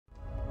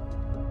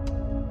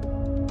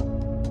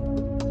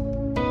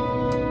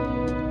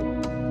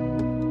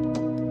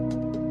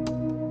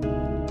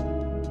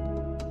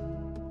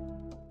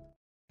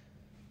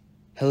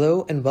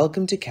and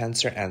welcome to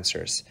Cancer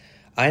Answers.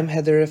 I'm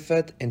Heather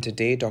Rifat, and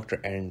today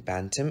Dr. Erin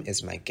Bantum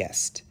is my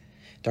guest.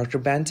 Dr.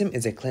 Bantum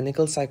is a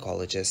clinical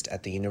psychologist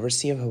at the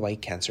University of Hawaii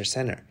Cancer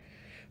Center.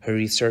 Her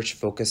research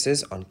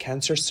focuses on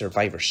cancer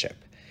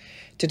survivorship.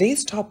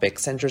 Today's topic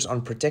centers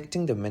on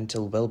protecting the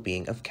mental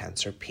well-being of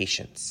cancer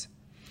patients.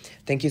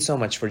 Thank you so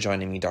much for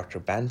joining me, Dr.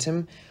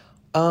 Bantum.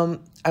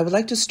 I would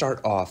like to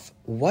start off.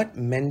 What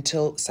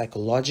mental,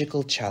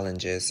 psychological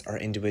challenges are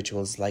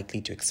individuals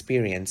likely to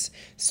experience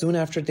soon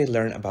after they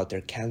learn about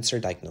their cancer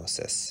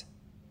diagnosis?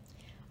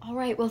 All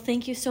right, well,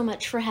 thank you so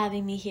much for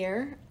having me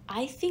here.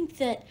 I think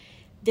that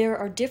there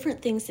are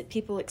different things that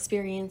people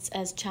experience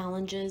as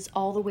challenges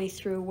all the way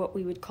through what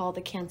we would call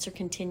the cancer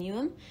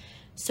continuum.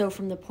 So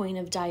from the point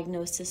of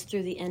diagnosis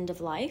through the end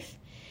of life.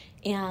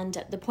 And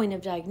at the point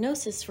of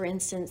diagnosis, for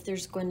instance,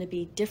 there's going to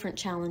be different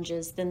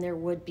challenges than there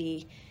would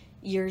be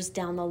years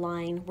down the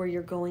line where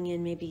you're going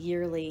in maybe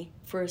yearly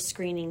for a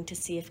screening to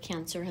see if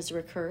cancer has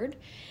recurred.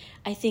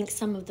 I think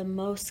some of the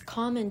most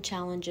common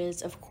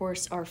challenges, of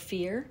course, are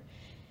fear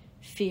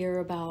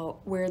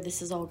about where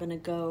this is all going to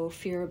go,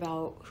 fear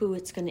about who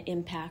it's going to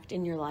impact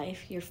in your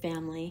life, your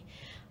family.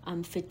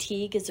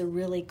 Fatigue is a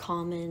really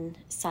common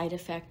side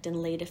effect and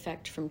late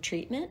effect from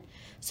treatment.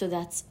 So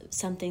that's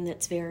something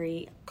that's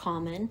very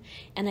common.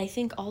 And I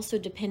think also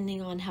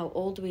depending on how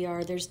old we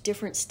are, there's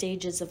different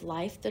stages of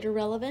life that are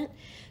relevant.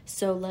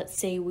 So let's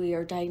say we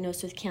are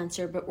diagnosed with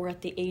cancer, but we're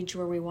at the age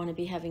where we want to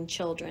be having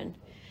children.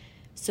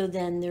 So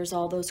then there's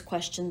all those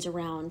questions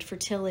around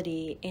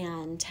fertility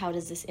and how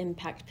does this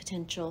impact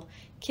potential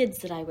kids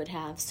that I would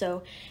have.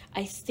 So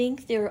I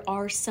think there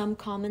are some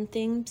common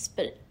things,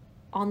 but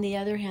on the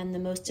other hand, the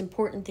most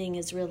important thing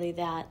is really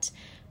that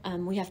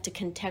we have to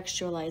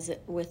contextualize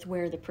it with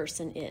where the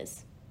person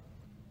is.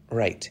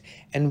 Right.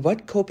 And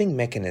what coping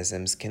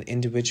mechanisms can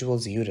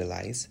individuals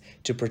utilize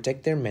to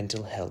protect their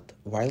mental health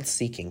while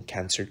seeking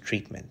cancer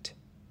treatment?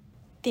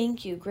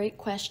 Thank you. Great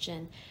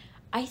question.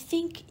 I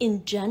think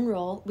in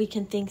general, we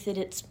can think that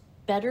it's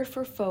better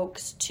for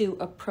folks to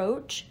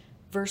approach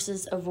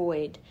versus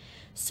avoid.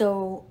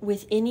 So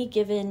with any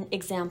given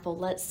example,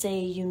 let's say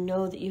you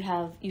know that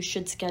you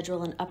should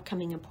schedule an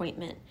upcoming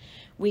appointment.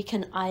 We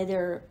can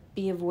either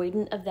be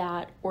avoidant of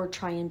that or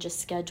try and just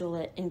schedule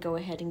it and go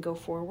ahead and go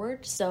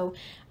forward. So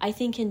I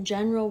think in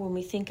general, when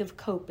we think of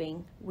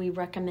coping, we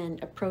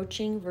recommend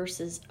approaching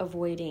versus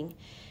avoiding,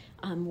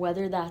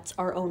 whether that's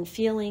our own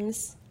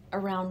feelings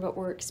around what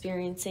we're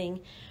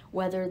experiencing,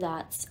 whether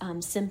that's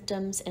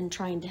symptoms and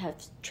trying to have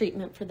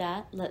treatment for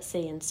that, let's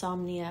say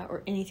insomnia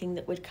or anything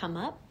that would come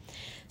up.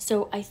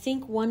 So I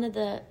think one of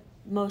the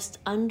most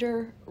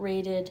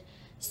underrated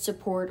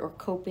support or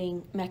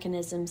coping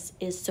mechanisms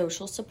is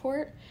social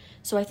support.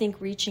 So I think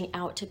reaching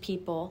out to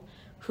people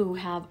who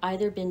have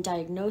either been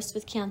diagnosed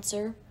with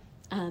cancer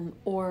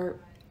or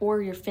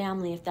your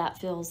family, if that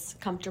feels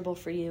comfortable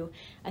for you,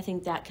 I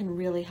think that can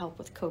really help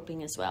with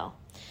coping as well.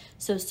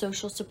 So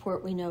social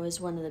support, we know,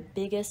 is one of the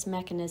biggest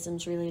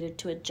mechanisms related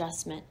to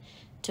adjustment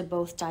to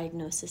both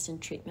diagnosis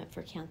and treatment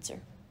for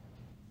cancer.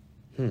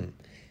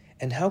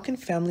 And how can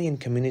family and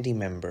community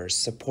members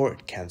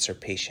support cancer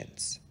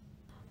patients?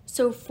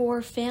 So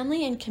for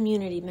family and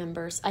community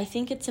members, I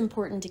think it's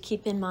important to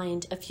keep in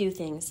mind a few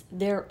things: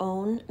 their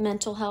own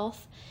mental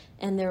health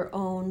and their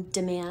own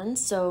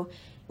demands. So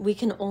we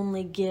can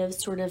only give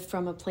sort of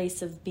from a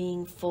place of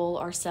being full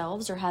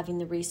ourselves or having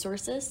the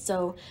resources.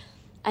 So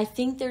I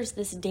think there's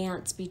this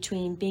dance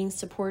between being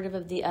supportive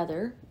of the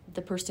other,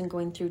 the person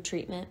going through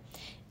treatment,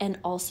 and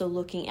also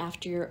looking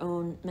after your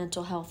own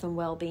mental health and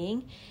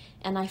well-being.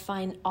 And I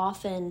find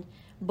often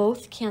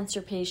both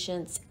cancer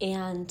patients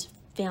and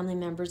family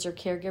members or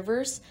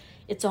caregivers,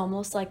 it's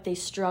almost like they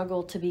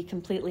struggle to be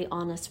completely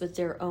honest with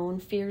their own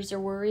fears or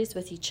worries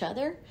with each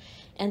other.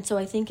 And so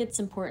I think it's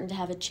important to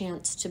have a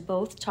chance to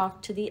both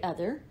talk to the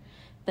other,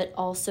 but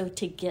also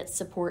to get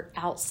support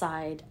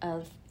outside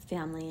of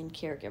family and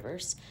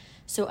caregivers.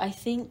 So I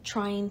think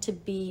trying to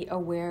be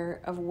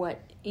aware of what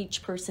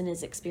each person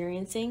is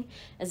experiencing.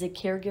 As a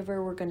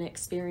caregiver, we're going to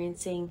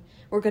experience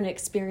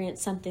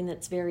something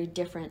that's very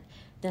different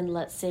than,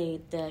 let's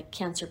say, the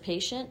cancer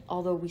patient,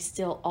 although we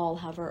still all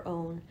have our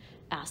own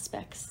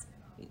aspects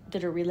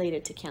that are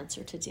related to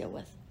cancer to deal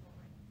with.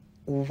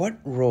 What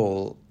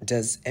role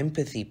does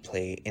empathy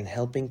play in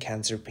helping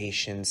cancer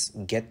patients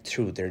get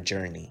through their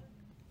journey?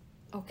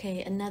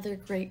 Okay, another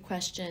great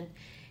question.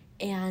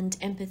 And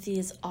empathy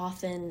is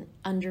often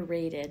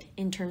underrated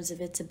in terms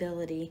of its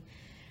ability.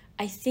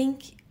 I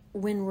think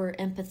when we're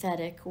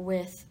empathetic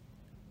with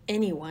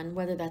anyone,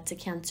 whether that's a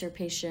cancer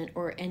patient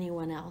or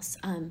anyone else,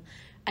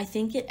 I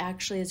think it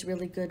actually is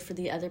really good for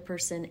the other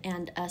person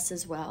and us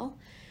as well.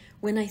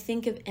 When I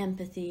think of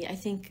empathy, I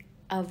think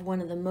of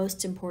one of the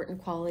most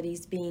important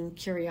qualities being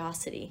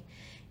curiosity.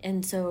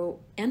 And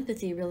so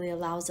empathy really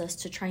allows us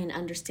to try and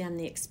understand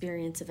the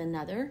experience of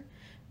another.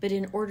 But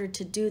in order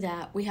to do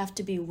that, we have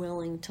to be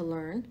willing to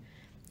learn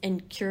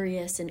and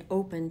curious and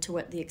open to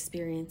what the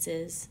experience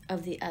is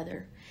of the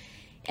other.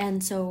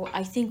 And so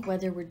I think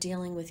whether we're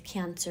dealing with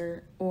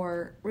cancer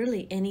or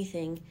really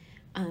anything,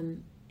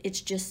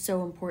 it's just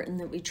so important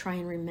that we try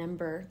and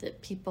remember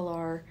that people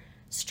are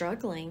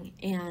struggling,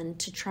 and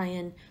to try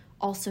and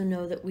also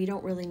know that we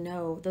don't really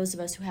know, those of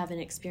us who haven't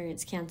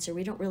experienced cancer,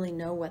 we don't really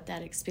know what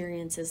that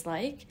experience is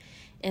like.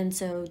 And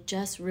so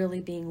just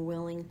really being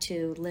willing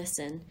to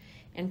listen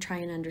and try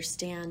and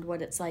understand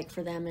what it's like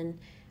for them, and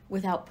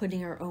without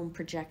putting our own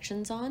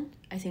projections on.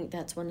 I think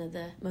that's one of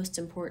the most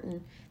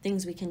important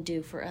things we can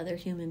do for other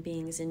human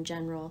beings in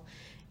general,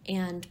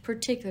 and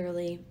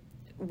particularly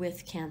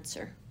with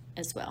cancer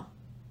as well.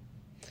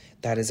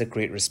 That is a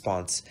great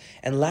response.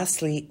 And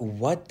lastly,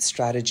 what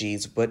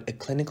strategies would a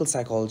clinical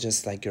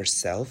psychologist like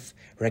yourself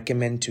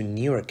recommend to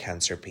newer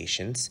cancer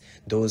patients,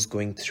 those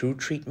going through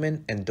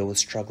treatment and those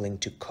struggling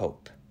to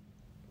cope?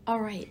 All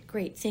right,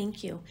 great,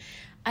 thank you.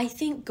 I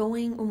think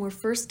when we're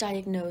first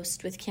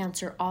diagnosed with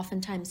cancer,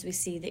 oftentimes we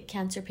see that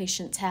cancer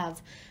patients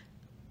have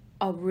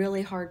a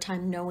really hard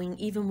time knowing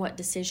even what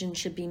decision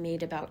should be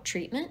made about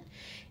treatment.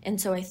 And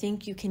so I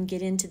think you can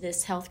get into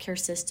this healthcare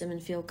system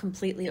and feel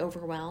completely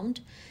overwhelmed.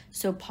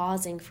 So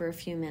pausing for a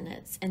few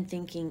minutes and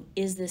thinking,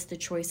 is this the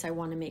choice I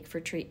want to make for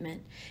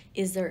treatment?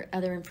 Is there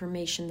other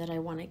information that I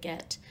want to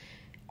get?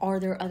 Are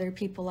there other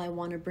people I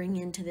want to bring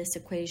into this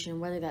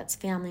equation, whether that's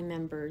family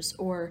members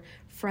or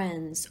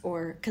friends,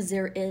 or because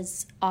there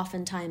is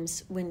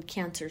oftentimes when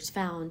cancer's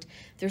found,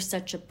 there's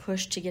such a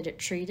push to get it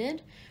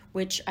treated,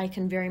 which I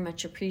can very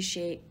much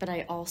appreciate, but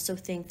I also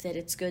think that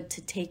it's good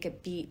to take a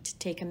beat, to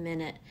take a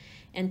minute,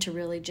 and to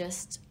really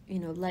just,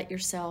 let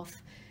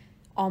yourself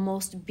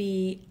almost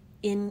be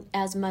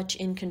as much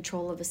in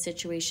control of a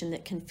situation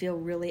that can feel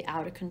really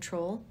out of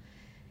control.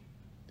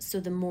 So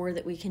the more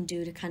that we can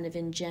do to kind of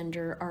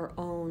engender our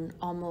own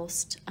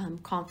almost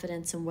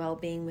confidence and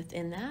well-being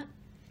within that.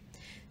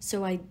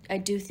 So I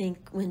do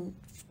think when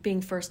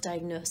being first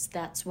diagnosed,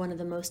 that's one of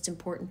the most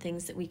important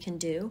things that we can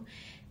do,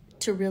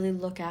 to really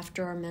look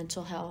after our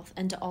mental health,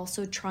 and to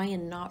also try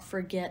and not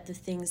forget the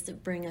things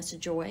that bring us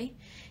joy,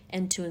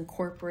 and to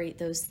incorporate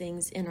those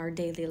things in our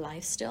daily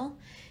life still,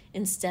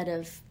 instead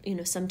of,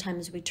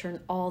 sometimes we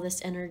turn all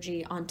this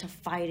energy onto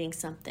fighting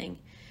something,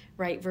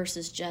 right,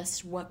 versus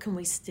just what can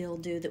we still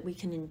do that we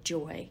can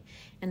enjoy.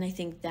 And I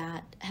think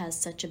that has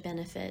such a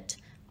benefit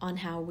on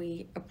how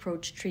we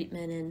approach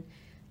treatment and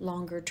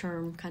longer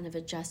term kind of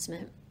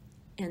adjustment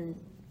and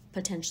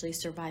potentially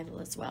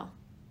survival as well.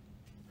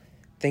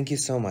 Thank you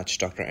so much,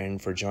 Dr. Erin,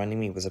 for joining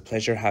me. It was a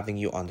pleasure having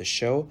you on the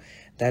show.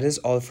 That is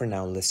all for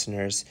now,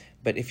 listeners.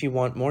 But if you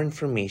want more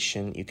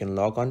information, you can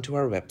log on to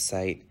our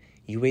website,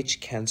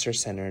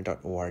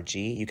 uhcancercenter.org.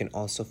 You can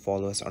also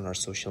follow us on our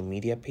social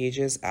media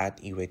pages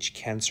at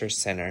Cancer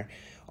Center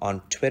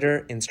on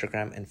Twitter,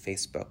 Instagram, and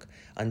Facebook.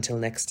 Until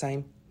next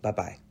time,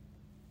 bye-bye.